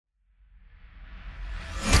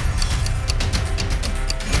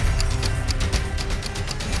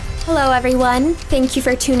Hello, everyone. Thank you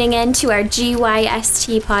for tuning in to our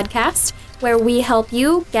GYST podcast, where we help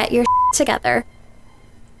you get your together.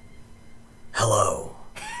 Hello.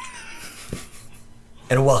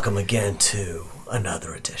 And welcome again to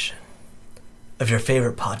another edition of your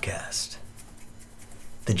favorite podcast,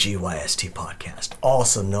 the GYST podcast,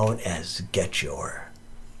 also known as Get Your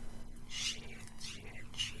Shit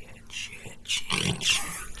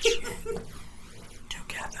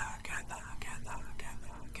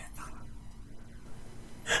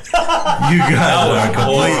You guys are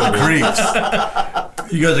complete creeps.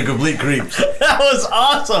 You guys are complete creeps. That was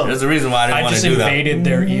awesome. There's a reason why I didn't want to do that. I just invaded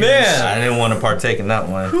their ears. Man. I didn't want to partake in that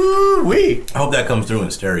one. Woo-wee. I hope that comes through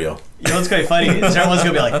in stereo. You know what's going to be funny? Is everyone's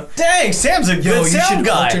going to be like, dang, Sam's a good you sound should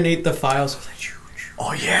guy. alternate the files.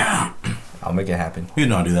 Oh, yeah. I'll make it happen. You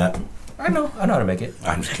know how to do that. I know how to make it.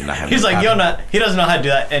 I'm just kidding. I haven't. He's like, he doesn't know how to do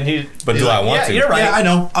that. And But he's do like, I want yeah, to? You're right. Yeah, I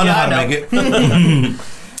know. I know how to I make it.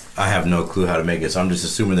 I have no clue how to make it, so I'm just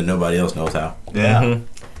assuming that nobody else knows how. Yeah. Mm-hmm.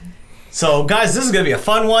 So, guys, this is going to be a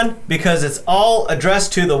fun one because it's all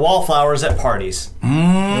addressed to the wallflowers at parties. Low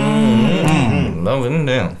and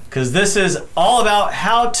down. Because this is all about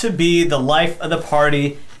how to be the life of the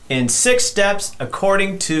party in 6 steps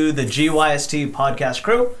according to the GYST podcast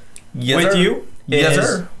crew. Yes, With sir. you Yes, is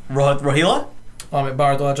sir. Rohila. Amit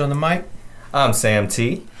Bardwaj on the mic. I'm Sam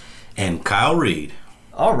T. And Kyle Reed.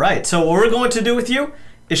 All right. So what we're going to do with you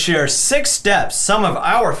is share 6 steps, some of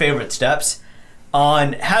our favorite steps,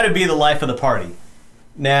 on how to be the life of the party.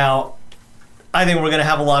 Now, I think we're going to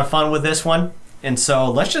have a lot of fun with this one. And so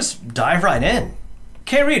let's just dive right in.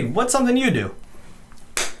 K. Reed, what's something you do?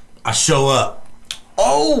 I show up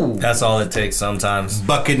Oh! That's all it takes sometimes.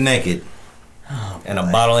 bucket naked. And a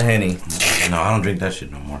bottle of Henny. No, I don't drink that shit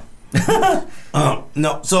no more.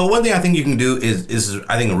 No. So one thing I think you can do is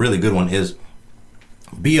I think a really good one is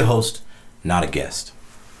be a host, not a guest.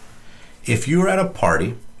 If you're at a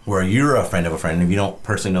party where you're a friend of a friend, if you don't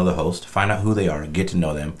personally know the host, find out who they are, get to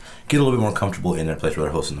know them, get a little bit more comfortable in their place where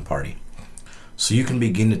they're hosting the party. So you can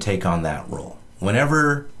begin to take on that role.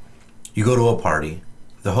 Whenever you go to a party,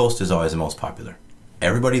 the host is always the most popular.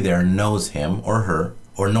 Everybody there knows him or her,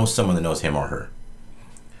 or knows someone that knows him or her.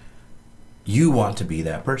 You want to be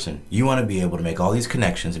that person. You want to be able to make all these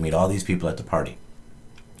connections and meet all these people at the party.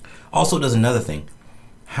 Also, does another thing.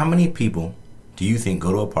 How many people do you think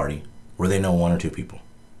go to a party where they know 1 or 2 people?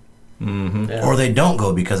 Mm-hmm. Yeah. Or they don't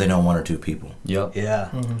go because they know 1 or 2 people, Yep. Yeah.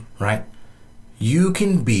 right? You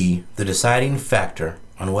can be the deciding factor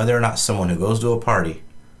on whether or not someone who goes to a party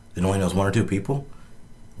that only knows 1 or 2 people,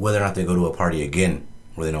 whether or not they go to a party again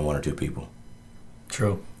where they know 1 or 2 people.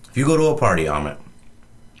 True. If you go to a party, Amit,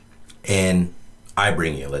 and I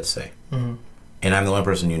bring you, let's say, and I'm the only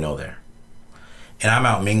person you know there, and I'm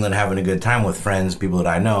out mingling, having a good time with friends, people that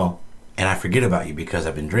I know, and I forget about you because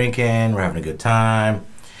I've been drinking, we're having a good time,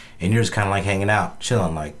 and you're just kind of like hanging out,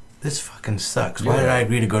 chilling, like, this fucking sucks. Why did I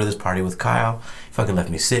agree to go to this party with Kyle? He fucking left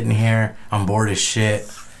me sitting here. I'm bored as shit.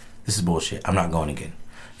 This is bullshit. I'm not going again.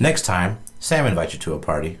 Next time, Sam invites you to a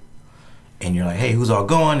party, and you're like, hey, who's all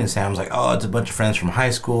going? And Sam's like, oh, it's a bunch of friends from high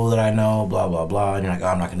school that I know, blah, blah, blah. And you're like, oh,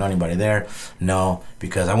 I'm not going to know anybody there. No,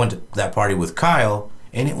 because I went to that party with Kyle,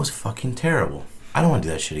 and it was fucking terrible. I don't want to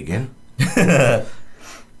do that shit again.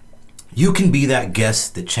 You can be that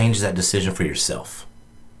guest that changes that decision for yourself.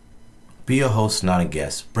 Be a host, not a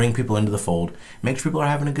guest. Bring people into the fold. Make sure people are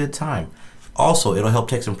having a good time. Also, it'll help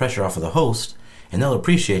take some pressure off of the host, and they'll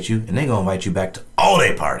appreciate you, and they're going to invite you back to all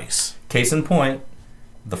day parties. Case in point,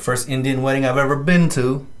 the first Indian wedding I've ever been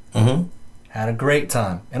to, Mm-hmm. had a great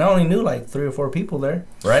time. And I only knew like 3 or 4 people there,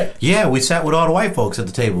 right? Yeah, we sat with all the white folks at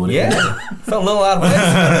the table. Yeah. Felt a little out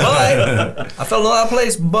of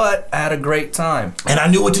place, but I had a great time. And I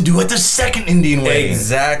knew what to do at the second Indian wedding.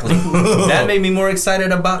 Exactly. That made me more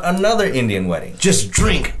excited about another Indian wedding. Just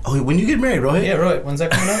drink. Oh, when you get married, Rohit? Yeah, right. When's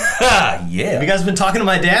that coming up? Yeah. Have you guys been talking to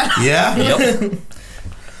my dad? Yeah? Yep.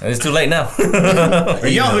 It's too late now.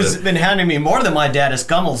 You know who's been hounding me more than my dad is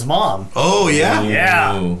Gummel's mom. Oh, yeah?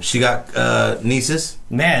 Yeah. She got nieces,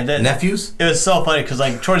 Man, nephews? it was so funny because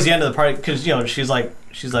like towards the end of the party, because you know she's like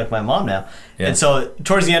my mom now, Yeah. and so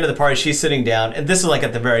towards the end of the party, she's sitting down, and this is like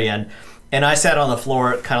at the very end, and I sat on the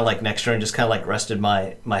floor, kind of like next to her, and just kind of like rested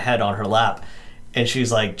my head on her lap, and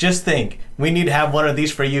she's like, "Just think, we need to have one of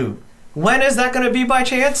these for you. When is that going to be by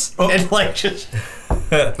chance?" Oh. And like just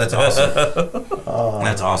That's awesome.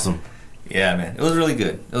 That's awesome. Yeah, man. It was really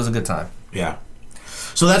good. It was a good time. Yeah.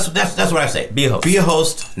 So that's what I say. Be a host. Be a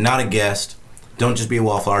host, not a guest. Don't just be a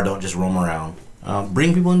wallflower. Don't just roam around.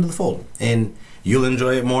 Bring people into the fold, and you'll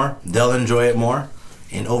enjoy it more. They'll enjoy it more,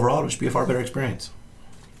 and overall, it'll just be a far better experience.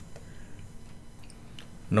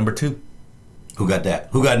 Number 2. Who got that?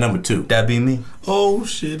 Who got number 2? That'd be me. Oh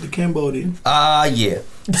shit, the Cambodian. Yeah.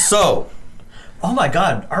 So, Oh my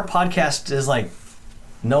God, our podcast is like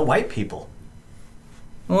no white people.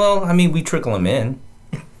 well, I mean, we trickle them in.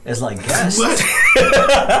 It's like guests. What?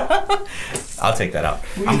 I'll take that out.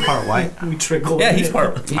 I'm part white. We trickle. Yeah, he's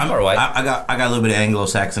part white. I got a little bit of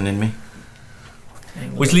Anglo-Saxon in me.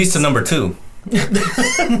 Which leads to number 2.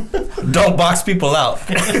 Don't box people out.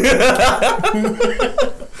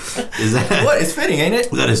 Is that What? It's fitting, ain't it?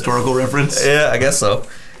 is that a historical reference? Yeah, I guess so.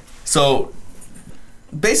 So,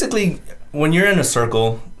 basically, when you're in a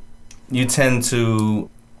circle, you tend to...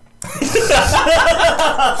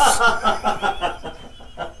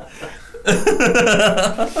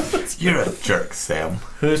 You're a jerk, Sam.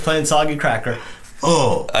 Who's playing Soggy Cracker?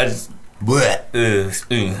 Oh, I just... bleh.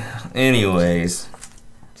 Anyways,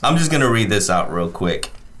 I'm just going to read this out real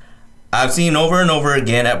quick. I've seen over and over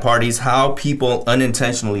again at parties how people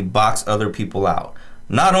unintentionally box other people out.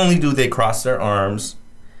 Not only do they cross their arms,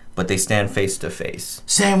 but they stand face to face.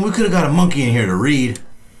 Sam, we could have got a monkey in here to read.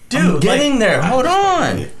 Dude, Getting there. Hold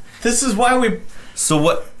on. this is why we So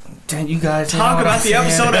what? Damn, you guys talk know about the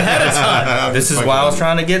episode ahead of time. This is why I was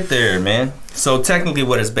trying to get there, man. So technically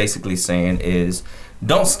what it's basically saying is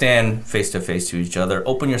don't stand face to face to each other.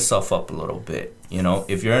 Open yourself up a little bit. You know,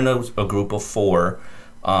 if you're in a group of 4,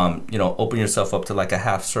 you know, open yourself up to like a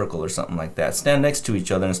half circle or something like that. Stand next to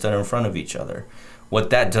each other instead of in front of each other. What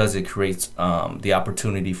that does, it creates the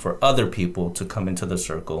opportunity for other people to come into the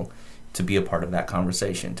circle, to be a part of that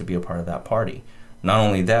conversation, to be a part of that party. Not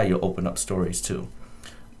only that, you'll open up stories too.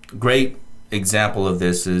 Great example of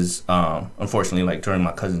this is, unfortunately, like during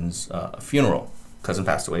my cousin's funeral. Cousin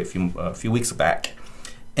passed away a few weeks back,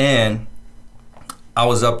 and I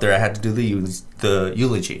was up there. I had to do the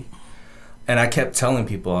eulogy, and I kept telling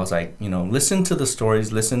people, I was like, you know, listen to the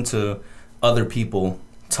stories, listen to other people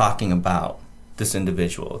talking about this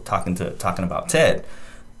individual, talking about Ted.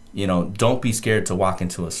 You know, don't be scared to walk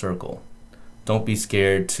into a circle. Don't be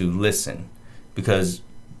scared to listen, because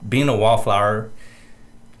being a wallflower,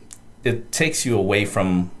 it takes you away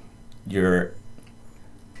from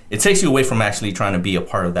actually trying to be a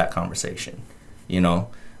part of that conversation. You know,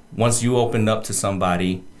 once you open up to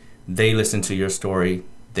somebody, they listen to your story,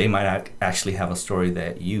 they might actually have a story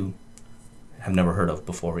that you have never heard of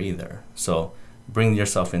before either. So bring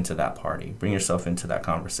yourself into that party, bring yourself into that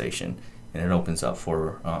conversation, and it opens up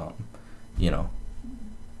for, you know,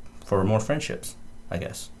 for more friendships, I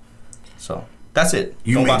guess. So that's it.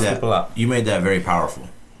 Don't box people out. You made that very powerful.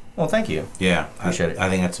 Well, thank you. Yeah, Appreciate it. I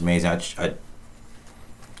think that's amazing. I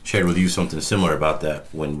shared with you something similar about that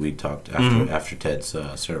when we talked after Ted's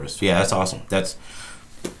service. Yeah, that's awesome.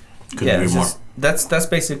 Couldn't agree more. That's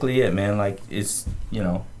basically it, man. Like, it's, you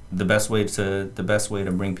know, the best way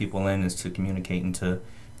to bring people in is to communicate and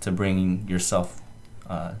to bring yourself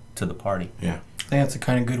to the party. Yeah, I think that's a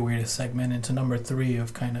kind of good way to segment into number 3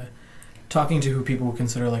 of kind of talking to who people would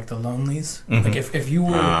consider like the lonelies. Mm-hmm. Like if you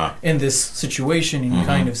were in this situation and you're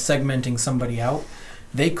kind of segmenting somebody out,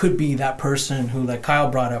 they could be that person who, like Kyle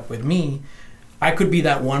brought up with me, I could be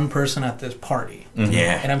that one person at this party. Mm-hmm.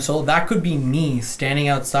 yeah. And that could be me standing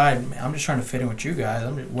outside. Man, I'm just trying to fit in with you guys.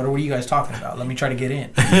 What are you guys talking about? Let me try to get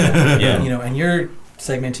in. Yeah. You know, and you're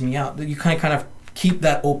segmenting me out. You kind of keep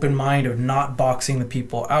that open mind of not boxing the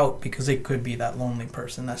people out, because they could be that lonely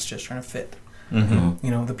person that's just trying to fit. Mm-hmm.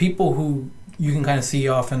 You know, the people who you can kind of see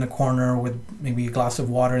off in the corner with maybe a glass of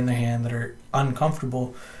water in their hand that are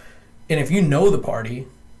uncomfortable. And if you know the party,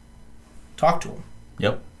 talk to them.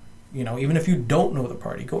 Yep. You know, even if you don't know the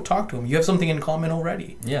party, go talk to them. You have something in common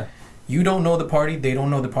already. Yeah. You don't know the party. They don't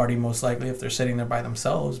know the party, most likely, if they're sitting there by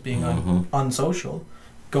themselves, being unsocial.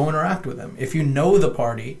 Go interact with them. If you know the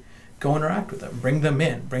party, go interact with them. Bring them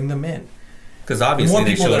in. Because obviously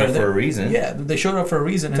they showed up for a reason. Yeah, they showed up for a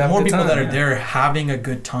reason. And To the have a more good people time, that are yeah. there having a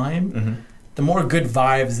good time, the more good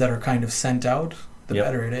vibes that are kind of sent out, the Yep.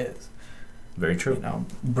 better it is. Very true. You know,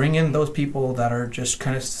 bring in those people that are just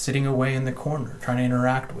kind of sitting away in the corner, trying to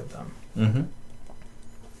interact with them. Mm-hmm.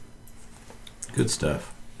 Good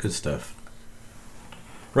stuff.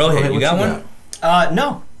 Rohit, What you got one?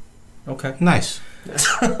 No. Okay. Nice.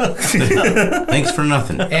 Thanks for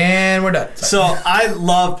nothing. And we're done. So I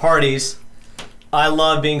love parties. I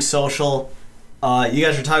love being social. You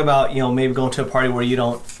guys were talking about, maybe going to a party where you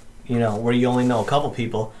don't, where you only know a couple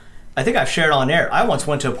people. I think I've shared on air. I once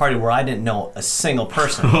went to a party where I didn't know a single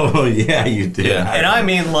person. Oh yeah, you did. Yeah. And I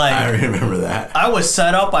mean, like, I remember that. I was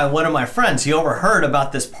set up by one of my friends. He overheard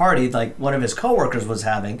about this party, like one of his coworkers was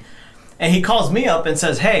having. And he calls me up and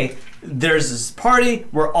says, hey, there's this party.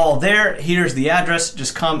 We're all there. Here's the address.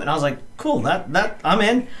 Just come. And I was like, cool, that I'm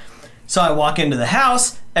in. So I walk into the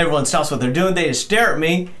house, everyone stops what they're doing. They just stare at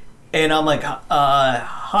me, and I'm like,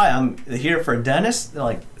 hi, I'm here for Dennis. They're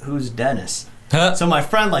like, who's Dennis? Huh? So my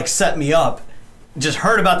friend like set me up, just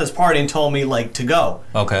heard about this party and told me like to go.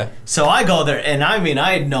 Okay. So I go there, and I mean,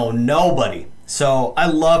 I know nobody. So I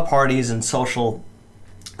love parties and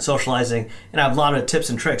socializing, and I have a lot of tips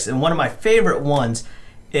and tricks. And one of my favorite ones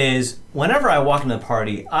is whenever I walk into a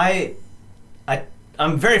party,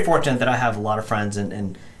 I'm very fortunate that I have a lot of friends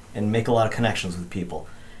and make a lot of connections with people.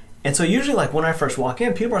 And so usually, like when I first walk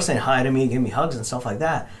in, people are saying hi to me, give me hugs and stuff like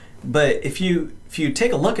that. But if you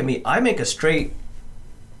take a look at me, I make a straight,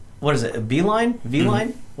 what is it, a beeline? V-line?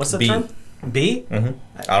 Mm-hmm. What's the B. term? B? Mm-hmm.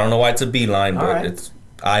 I don't know why it's a B line, but right. it's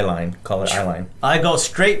I line. Call it I line. I go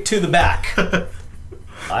straight to the back.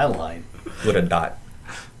 I line. With a dot.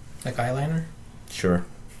 Like eyeliner? Sure.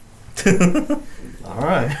 All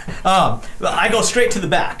right. I go straight to the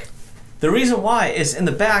back. The reason why is in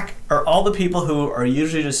the back are all the people who are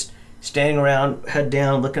usually just standing around, head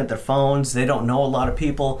down, looking at their phones. They don't know a lot of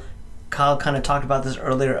people. Kyle kind of talked about this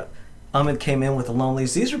earlier. Ahmed came in with the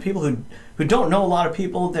lonelies. These are people who don't know a lot of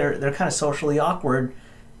people. They're kind of socially awkward,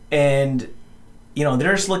 and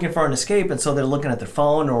they're just looking for an escape, and so they're looking at their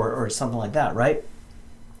phone or something like that, right?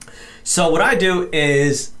 So what I do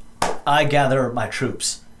is I gather my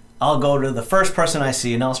troops. I'll go to the first person I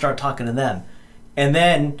see and I'll start talking to them. And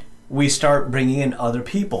then we start bringing in other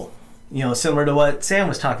people. Similar to what Sam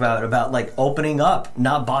was talking about like opening up,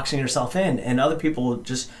 not boxing yourself in, and other people will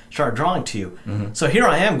just start drawing to you. Mm-hmm. So here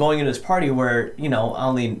I am going into this party where, I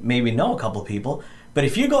only maybe know a couple of people. But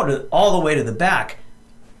if you go all the way to the back,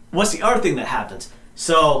 what's the other thing that happens?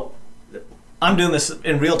 So I'm doing this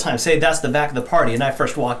in real time. Say that's the back of the party, and I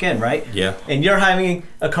first walk in, right? Yeah. And you're having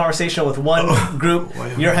a conversation with one group. Why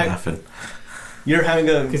am I laughing? You're having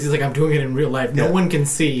a... Because he's like, I'm doing it in real life. No Yeah. one can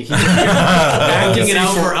see. He's acting it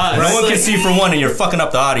out for us. No one can see for one, and you're fucking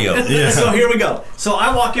up the audio. Yeah. So here we go. So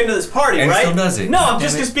I walk into this party, And right? still does it. No, I'm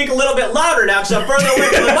just going to speak a little bit louder now because I'm further away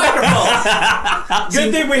from the microphone.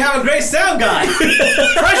 Good thing we have a great sound guy.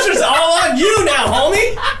 Pressure's all on you now,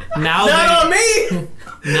 homie. Now Not on me.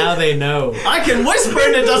 Now they know. I can whisper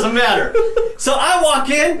and it doesn't matter. So I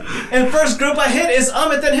walk in, and first group I hit is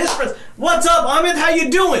Amit and his friends. What's up, Amit? How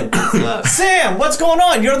you doing? Sam, what's going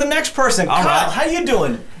on? You're the next person. All Kyle, right. how you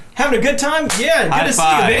doing? Having a good time? Yeah, good High to see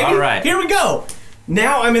five. you, baby. All right. Here we go.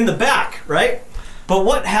 Now I'm in the back, right? But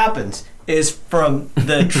what happens is from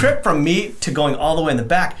the trip from me to going all the way in the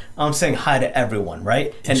back, I'm saying hi to everyone,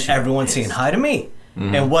 right? And everyone's saying hi to me.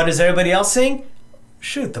 Mm-hmm. And what is everybody else saying?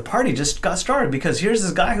 Shoot, the party just got started because here's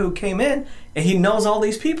this guy who came in and he knows all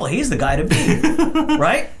these people. He's the guy to be,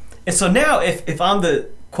 right? And so now if I'm the,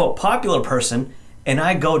 quote, popular person and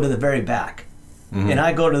I go to the very back and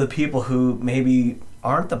I go to the people who maybe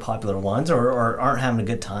aren't the popular ones or aren't having a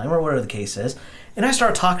good time or whatever the case is, and I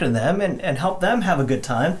start talking to them and help them have a good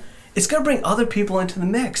time, it's going to bring other people into the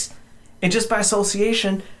mix. And just by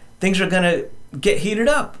association, things are going to get heated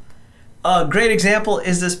up. A great example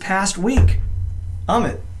is this past week.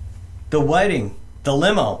 Amit, the wedding, the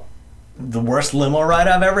limo, the worst limo ride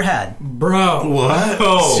I've ever had. Bro. What?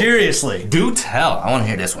 Oh, Seriously. do tell. I want to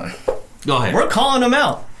hear this one. Go ahead. We're calling them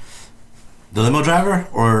out. The limo driver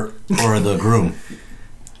or the groom?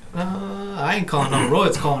 I ain't calling him.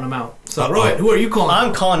 Rohit's calling him out. So, Rohit, who are you calling?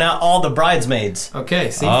 I'm calling out all the bridesmaids.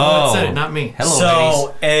 Okay, see, Oh. Rohit said it, not me. Hello,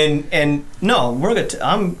 So, and no, we're good.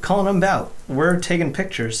 I'm calling them out. We're taking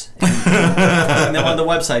pictures and putting them on the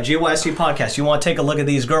website, GYST Podcast. You want to take a look at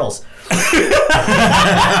these girls.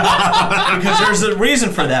 Because there's a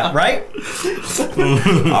reason for that, right?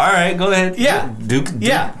 All right, go ahead. Yeah. Do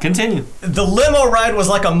Yeah. Continue. The limo ride was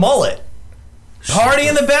like a mullet. Party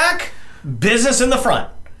in the back, business in the front.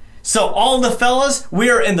 So all the fellas, we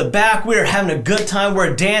are in the back. We are having a good time.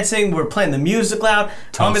 We're dancing. We're playing the music loud.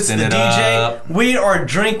 It's the Toasting it DJ. up. We are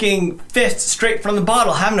drinking fists straight from the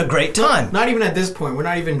bottle, having a great time. Not even at this point. We're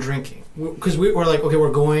not even drinking. Because we were like, okay,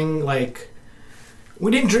 we're going, like...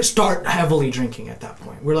 We didn't start heavily drinking at that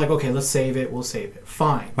point. We're like, okay, let's save it. We'll save it.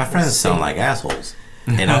 Fine. My friends sound like assholes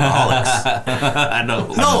and alcoholics. I know.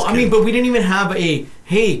 No, I mean, but we didn't even have a,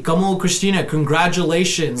 hey, come on, Christina,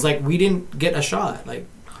 congratulations. Like, we didn't get a shot. Like,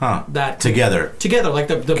 Huh. that Together. like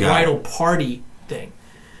the Got bridal it. party thing.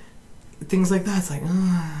 Things like that. It's like,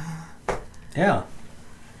 Yeah.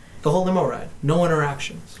 the whole limo ride. No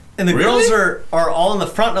interactions. And the Really? girls are all in the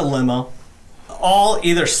front of the limo, all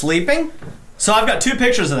either sleeping. So I've got two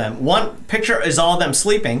pictures of them. One picture is all of them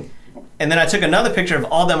sleeping, and then I took another picture of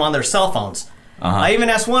all of them on their cell phones. I even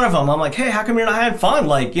asked one of them, I'm like, hey, how come you're not having fun?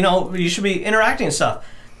 Like, you should be interacting and stuff.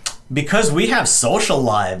 Because we have social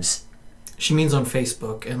lives. She means on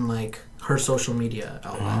Facebook and like her social media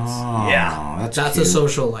outlets. Oh, Yeah. That's cute. a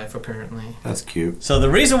social life, apparently. That's cute. So the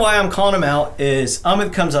reason why I'm calling him out is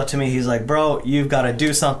Amit comes up to me. He's like, bro, you've got to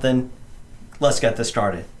do something. Let's get this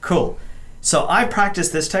started. Cool. So I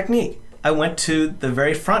practiced this technique. I went to the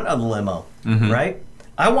very front of the limo, right?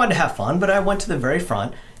 I wanted to have fun, but I went to the very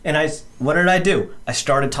front, and what did I do? I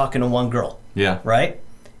started talking to one girl, Yeah. right?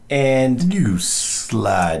 And You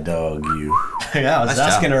sly dog, you. yeah, I was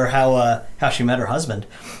Nice asking job. her how she met her husband,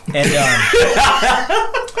 and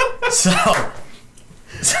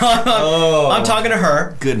so I'm talking to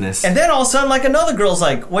her, Goodness. and then all of a sudden, like another girl's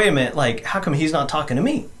like, "Wait a minute, like how come he's not talking to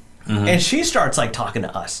me?" And she starts like talking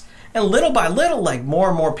to us, and little by little, like more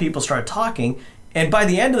and more people started talking, and by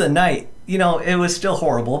the end of the night, you know, it was still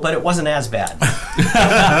horrible, but it wasn't as bad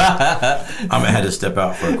I'm gonna have to step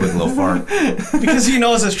out for a quick little fart. because he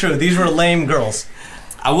knows it's true. These were lame girls.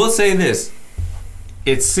 I will say this.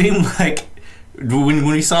 It seemed like when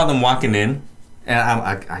we saw them walking in, and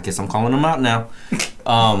I guess I'm calling them out now.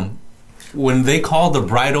 When they called the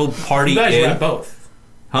bridal party You guys were in, at both.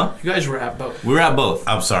 huh? You guys were at both. We were at both.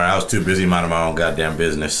 I'm sorry, I was too busy minding my own goddamn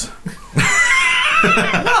business.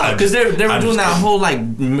 Because they were I'm doing just that kidding. whole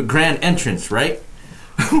like grand entrance, right?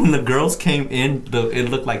 When the girls came in, it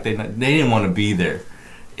looked like they didn't want to be there.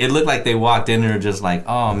 It looked like they walked in and were just like,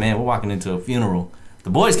 oh man, we're walking into a funeral. The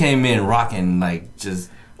boys came in rocking like just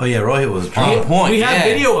Oh yeah, Rohit was on drunk. point. We have yeah.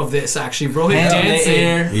 video of this actually. Rohit Hands in the dancing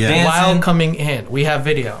air, Yeah. while dancing. coming in. We have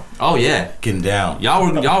video. Oh yeah, Getting down.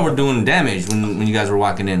 y'all were doing damage when you guys were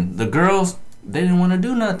walking in. The girls, they didn't want to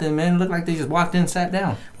do nothing, man. It looked like they just walked in, sat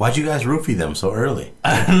down. Why'd you guys roofie them so early?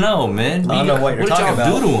 I don't know, man. I don't know what you're did y'all talking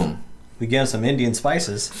about. do to them? We gave him some Indian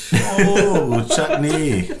spices. Oh,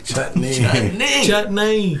 chutney. Chutney.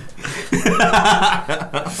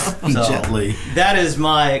 So, Gently. that is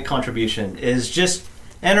my contribution, is just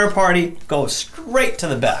enter a party, go straight to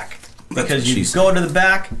the back. That's Because what you she said. go to the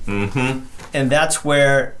back, Mm-hmm. and that's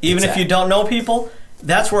where, even if you don't know people,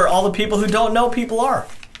 that's where all the people who don't know people are.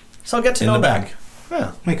 So get to In know the them. back.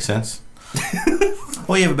 Yeah. Makes sense.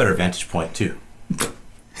 Well, you have a better vantage point too. 'Cause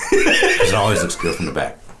it always looks good from the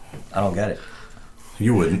back. I don't get it.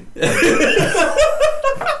 You wouldn't.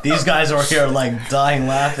 These guys are here like dying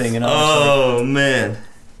laughing, and I'm Oh man.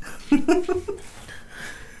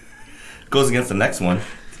 Goes against the next one.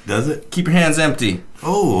 Does it? Keep your hands empty.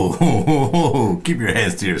 Oh, keep your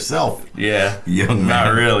hands to yourself, Yeah. young man.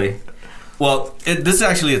 Not really. Well, this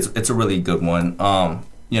actually it's a really good one.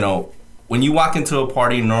 You know, when you walk into a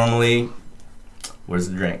party normally, where's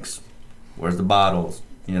the drinks? Where's the bottles?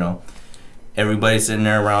 You know, everybody's sitting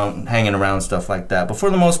there around, hanging around, stuff like that. But for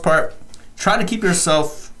the most part, try to keep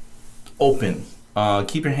yourself open.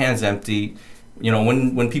 Keep your hands empty. You know,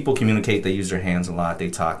 when people communicate, they use their hands a lot. They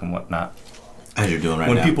talk and whatnot. As you're doing right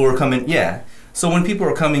When now. people are coming, yeah. So when people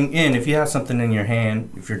are coming in, if you have something in your hand,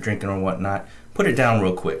 if you're drinking or whatnot, put it down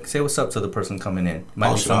real quick. Say what's up to the person coming in. Might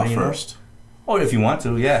I'll be stop somebody you know. first. Or if you want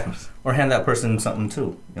to, yeah. Or hand that person something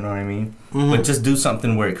too. You know what I mean? But just do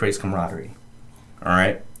something where it creates camaraderie. All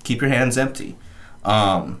right? Keep your hands empty.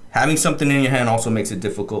 Having something in your hand also makes it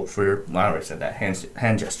difficult for, I already said that,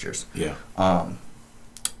 hand gestures. Yeah.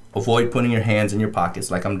 Avoid putting your hands in your pockets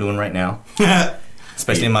like I'm doing right now,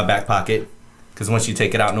 especially in my back pocket. Because once you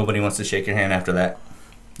take it out, nobody wants to shake your hand after that.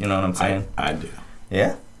 You know what I'm saying? I do.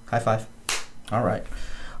 Yeah. High five. All right.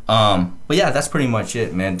 But yeah, that's pretty much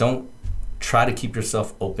it, man. Don't try to keep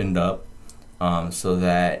yourself opened up so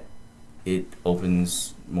that it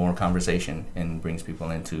opens more conversation and brings people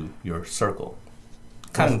into your circle.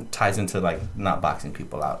 Kind of ties into like not boxing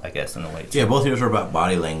people out, I guess, in a way. Too. Yeah, both of yours are about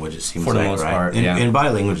body language, it seems For the like, most right? part, and, yeah. and body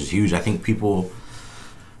language is huge. I think people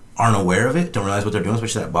aren't aware of it, don't realize what they're doing,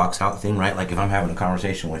 especially that box out thing, right? Like if I'm having a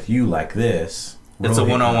conversation with you like this. It's a Rohit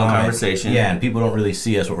one-on-one and I- conversation. Yeah, and people don't really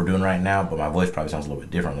see us what we're doing right now, but my voice probably sounds a little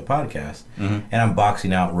bit different on the podcast. Mhm. And I'm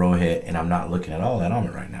boxing out Rohit, and I'm not looking at all that on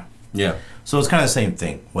it right now. Yeah. So it's kind of the same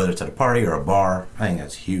thing, whether it's at a party or a bar. I think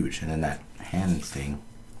that's huge. And then that hand thing,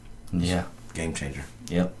 Yeah. game changer.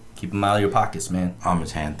 Yep. Keep them out of your pockets, man.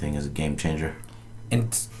 Ahmed's hand thing is a game changer.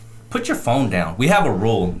 And put your phone down. We have a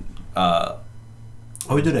rule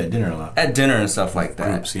Oh, we do that at dinner a lot. at dinner and stuff like that.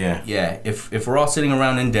 Groups, yeah. Yeah. If we're all sitting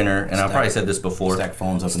around in dinner, and I've Stack- probably said this before, Stack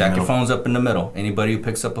phones up in the stack your middle. phones up in the middle. Anybody who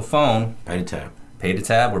picks up a phone, Pay the tab. pay the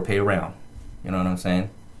tab or pay around. You know what I'm saying?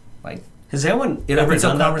 Like Has anyone it ever opens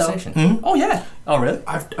up done that, though? conversation. Mhm. Oh yeah. Oh, really?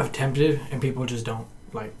 I've tempted and people just don't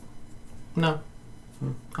like. No,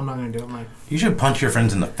 I'm not gonna do it. I'm like, You should punch your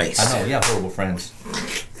friends in the face. I know. We have horrible friends.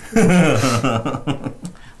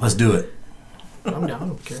 Let's do it. I'm down. I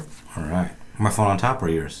don't care. All right. My phone on top or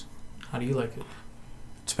yours? How do you like it?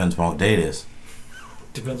 Depends on what day it is.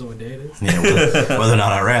 Depends on what day it is. Yeah, whether or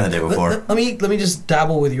not I ran the day before. Let me just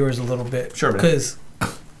dabble with yours a little bit. Sure, man. Because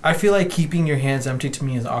I feel like keeping your hands empty to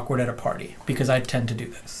me is awkward at a party because I tend to do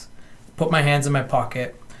this. Put my hands in my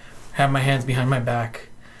pocket, have my hands behind my back,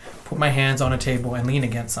 put my hands on a table and lean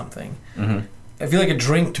against something. Mm-hmm. I feel like a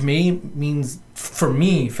drink to me means, for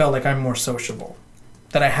me, felt like I'm more sociable.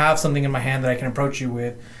 That I have something in my hand that I can approach you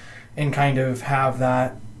with and kind of have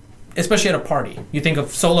that, especially at a party. You think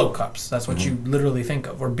of Solo cups. That's what you literally think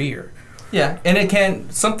of, or beer. Yeah, and it can,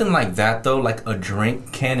 something like that though, like a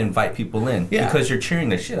drink can invite people in. Yeah. Because you're cheering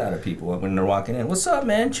the shit out of people when they're walking in. What's up,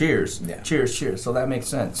 man? Cheers. Yeah. Cheers, cheers. So that makes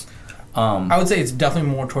sense. I would say it's definitely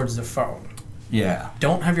more towards the phone. Yeah.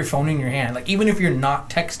 Don't have your phone in your hand. Like, even if you're not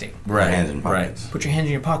texting, Right. Hands in Right. pockets. put your hands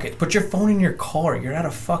in your pocket. Put your phone in your car. You're at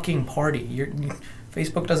a fucking party.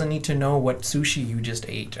 Facebook doesn't need to know what sushi you just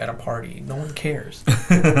ate at a party. No one cares.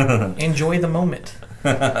 Enjoy the moment.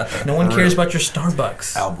 No one cares about your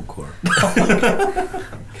Starbucks. Albacore.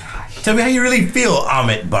 Tell me how you really feel,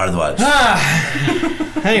 Amit Bardwaj.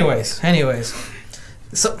 Anyways.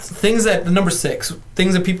 So things that, number 6,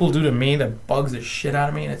 things that people do to me that bugs the shit out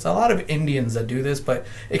of me, and it's a lot of Indians that do this, but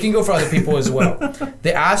it can go for other people as well.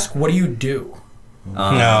 They ask, what do you do?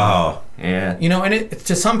 No. Yeah. You know, and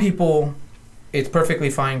to some people, it's perfectly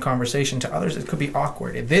fine conversation. To others, it could be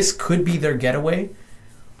awkward. This could be their getaway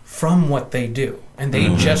from what they do, and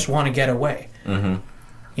they just want to get away. Mm-hmm.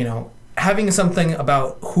 You know, having something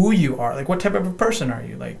about who you are, like what type of a person are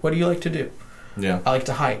you? Like, what do you like to do? Yeah. I like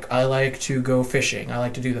to hike. I like to go fishing. I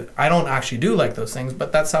like to do that. I don't actually do like those things,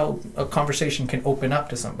 but that's how a conversation can open up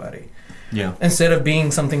to somebody. Yeah. Instead of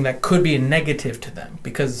being something that could be a negative to them.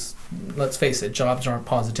 Because, let's face it, jobs aren't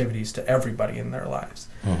positivities to everybody in their lives.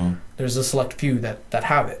 Mm-hmm. There's a select few that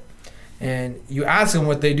have it. And you ask them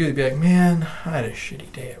what they do, they'd be like, man, I had a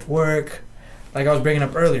shitty day at work. Like I was bringing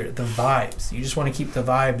up earlier, the vibes. You just want to keep the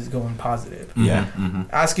vibes going positive. Yeah. Mm-hmm.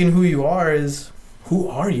 Asking who you are is, who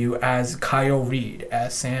are you as Kyle Reed,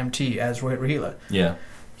 as Sam T, as Rohit Rahila? Yeah.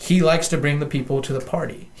 He likes to bring the people to the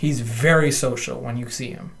party. He's very social when you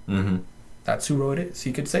see him. Mm-hmm. That's who Rohit is.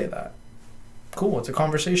 He could say that. Cool, it's a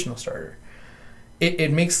conversational starter.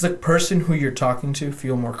 It makes the person who you're talking to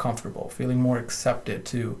feel more comfortable, feeling more accepted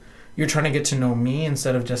to, you're trying to get to know me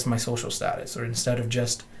instead of just my social status or instead of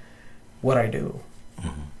just what I do.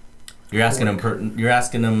 Mm-hmm. You're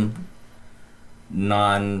asking them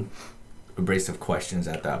non-abrasive questions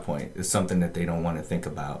at that point. It's something that they don't want to think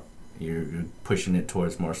about. You're pushing it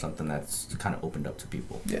towards more something that's kind of opened up to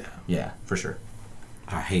people. Yeah. Yeah, for sure.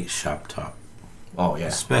 I hate shop talk. Oh, yeah.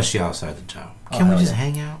 Especially outside the job. Oh, Can we hell just yeah.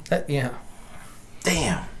 hang out? Yeah.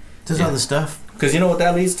 Damn. There's Yeah. other stuff. Because you know what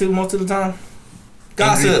that leads to most of the time?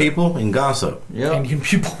 Gossip. Angry people and gossip. Yep. Indian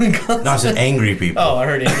people in gossip. No, I said angry people. Oh, I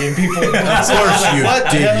heard Indian people in Of gossip. course you What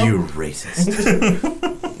the did, hell? you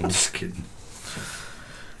racist. I'm just kidding.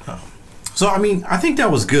 So, I mean, I think that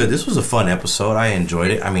was good. This was a fun episode. I enjoyed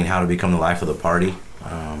it. I mean, how to become the life of the party.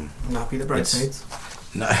 Not be the bridesmaids.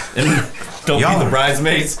 No, Don't Y'all be are- the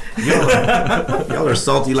bridesmaids. y'all are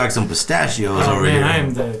salty like some pistachios Oh over man, here. I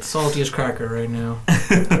am the saltiest cracker right now.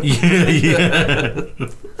 yeah.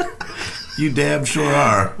 You damn sure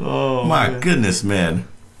are. Oh, My goodness, man.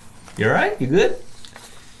 You alright? You good?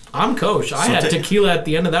 I'm Kosh. I So had ta- tequila at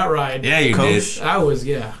the end of that ride. Yeah, you Coach. did. I was,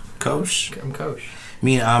 yeah. Coach. I'm Kosh.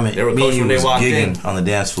 Me and Amit, They were me coach and you when they was walked gigging in. on the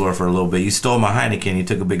dance floor for a little bit. You stole my Heineken. You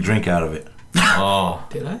took a big drink out of it. Oh.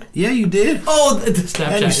 Did I? Yeah, you did. Oh, the Snapchat.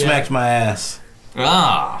 And you yeah. smacked my ass.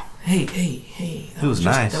 Ah. Hey. It was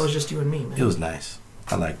nice. That was just you and me, man. It was nice.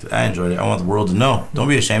 I liked it. I enjoyed it. I want the world to know. Don't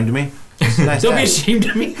be ashamed of me. It's a nice Don't be ass. ashamed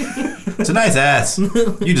of me. It's a nice ass.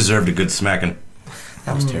 You deserved a good smacking.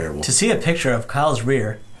 That was terrible. To see a picture of Kyle's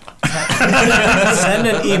rear, send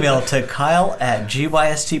an email to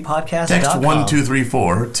kyle@gystpodcast.com. Text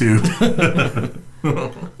 1234 to.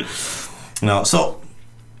 No, so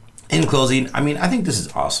in closing, I mean, I think this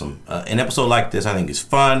is awesome. An episode like this, I think, is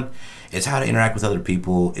fun. It's how to interact with other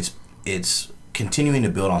people. It's continuing to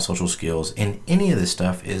build on social skills, and any of this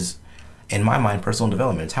stuff is, in my mind, personal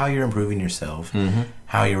development. It's how you're improving yourself,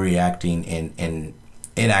 how you're reacting and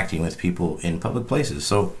interacting with people in public places.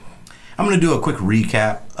 So I'm going to do a quick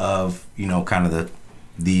recap of, kind of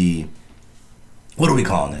the what are we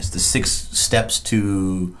calling this? The 6 steps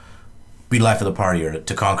to be the life of the party, or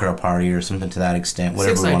to conquer a party, or something to that extent,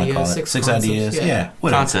 whatever 6 we want to ideas, call it. 6 6 concepts, ideas, yeah. yeah,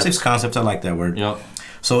 whatever. Concepts. 6 concepts, I like that word. Yep.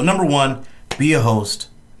 So number 1, be a host,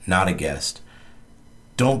 not a guest.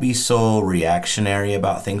 Don't be so reactionary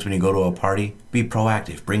about things when you go to a party. Be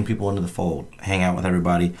proactive. Bring people into the fold. Hang out with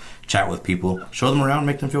everybody. Chat with people. Show them around.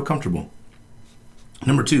 Make them feel comfortable.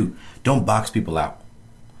 Number 2, don't box people out.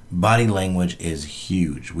 Body language is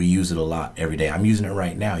huge. We use it a lot every day. I'm using it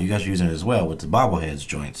right now. You guys are using it as well with the bobbleheads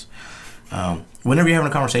joints. Whenever you're having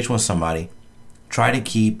a conversation with somebody, try to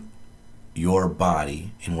keep your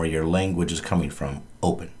body and where your language is coming from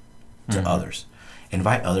open to others.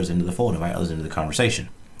 Invite others into the fold. Invite others into the conversation.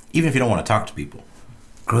 Even if you don't want to talk to people,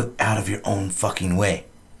 get out of your own fucking way.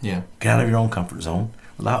 Yeah. Get out of your own comfort zone.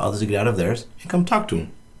 Allow others to get out of theirs and come talk to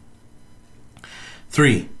them.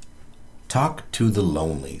 3, talk to the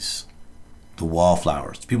lonelies, the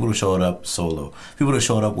wallflowers, the people who showed up solo, people who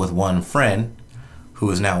showed up with one friend who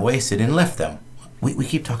is now wasted and left them. We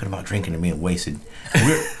keep talking about drinking and being wasted.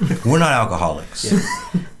 We're not alcoholics. Yeah.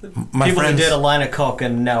 My People who friends did a line of coke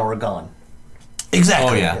and now are gone.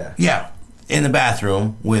 Exactly. Oh, yeah. Yeah. In the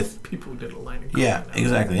bathroom with People did a line of Yeah, coke.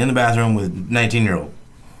 exactly. In the bathroom with 19-year-old.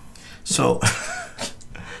 So,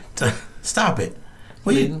 stop it.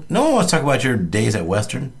 Well, no one wants to talk about your days at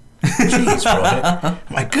Western. Jeez, bro.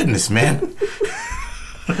 My goodness, man.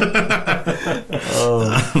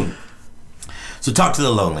 So talk to the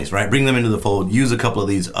lonelies, right? Bring them into the fold. Use a couple of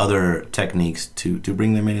these other techniques to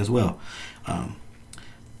bring them in as well.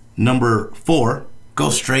 Number 4, go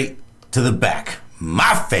straight to the back.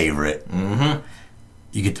 My favorite. Mm-hmm.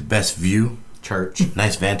 You get the best view. Church.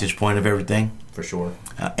 Nice vantage point of everything. For sure.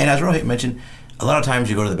 And as Rohit mentioned, a lot of times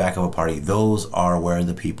you go to the back of a party, those are where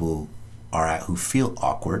the people are at who feel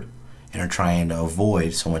awkward and are trying to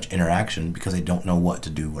avoid so much interaction because they don't know what to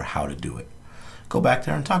do or how to do it. Go back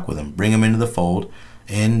there and talk with them. Bring them into the fold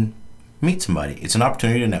and meet somebody. It's an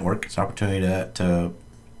opportunity to network. It's an opportunity to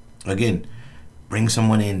again, bring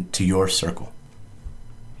someone into your circle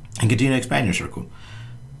and continue to expand your circle.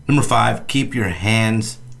 Number 5, keep your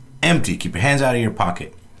hands empty. Keep your hands out of your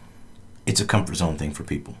pocket. It's a comfort zone thing for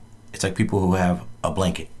people. It's like people who have a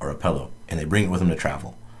blanket or a pillow and they bring it with them to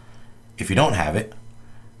travel. If you don't have it,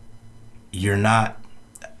 you're not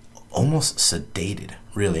almost sedated,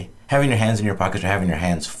 really. Having your hands in your pockets or having your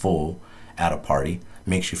hands full at a party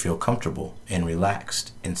makes you feel comfortable and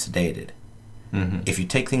relaxed and sedated. Mm-hmm. If you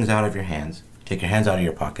take things out of your hands, take your hands out of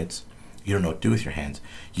your pockets, you don't know what to do with your hands,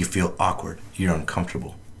 you feel awkward, you're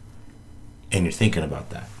uncomfortable, and you're thinking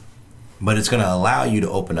about that. But it's going to allow you to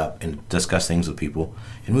open up and discuss things with people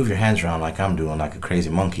and move your hands around like I'm doing, like a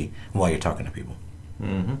crazy monkey, while you're talking to people.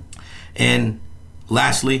 Mm-hmm. And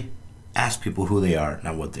lastly, ask people who they are,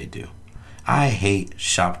 not what they do. I hate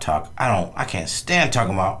shop talk. I can't stand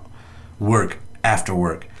talking about work after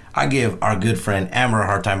work. I give our good friend Amber a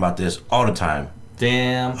hard time about this all the time.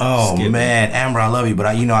 Damn. Oh, man. Amber, I love you, but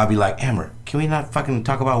I'd be like, Amber, can we not fucking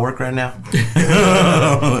talk about work right now?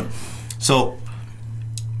 So,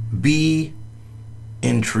 be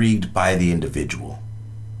intrigued by the individual,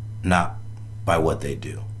 not by what they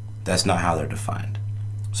do. That's not how they're defined.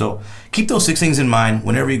 So, keep those 6 things in mind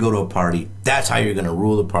whenever you go to a party. That's how you're going to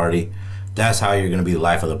rule the party. That's how you're going to be the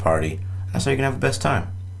life of the party. That's how you're going to have the best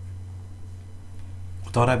time.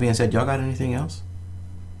 With all that being said, y'all got anything else?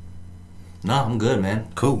 No, I'm good, man.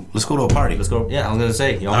 Cool. Let's go to a party. Let's go. Yeah, I was gonna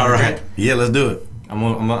say. Y'all All wanna right. drink? Yeah, let's do it. I'm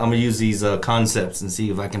gonna use these concepts and see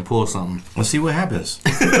if I can pull something. Let's see what happens.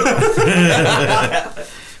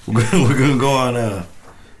 We're gonna go on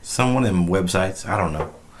some one of them websites. I don't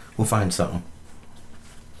know. We'll find something.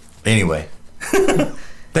 Anyway,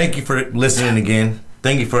 thank you for listening again.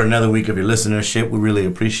 Thank you for another week of your listenership. We really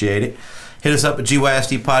appreciate it. Hit us up at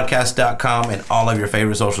gystpodcast.com and all of your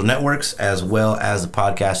favorite social networks, as well as the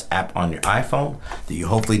podcast app on your iPhone that you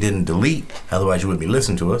hopefully didn't delete, otherwise you wouldn't be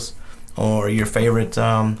listening to us, or your favorite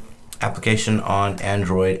application on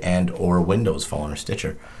Android and or Windows Phone or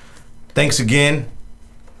Stitcher. Thanks again.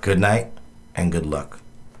 Good night and good luck.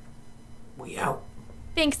 We out.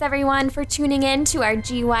 Thanks everyone for tuning in to our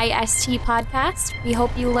GYST podcast. We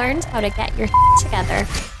hope you learned how to get your together.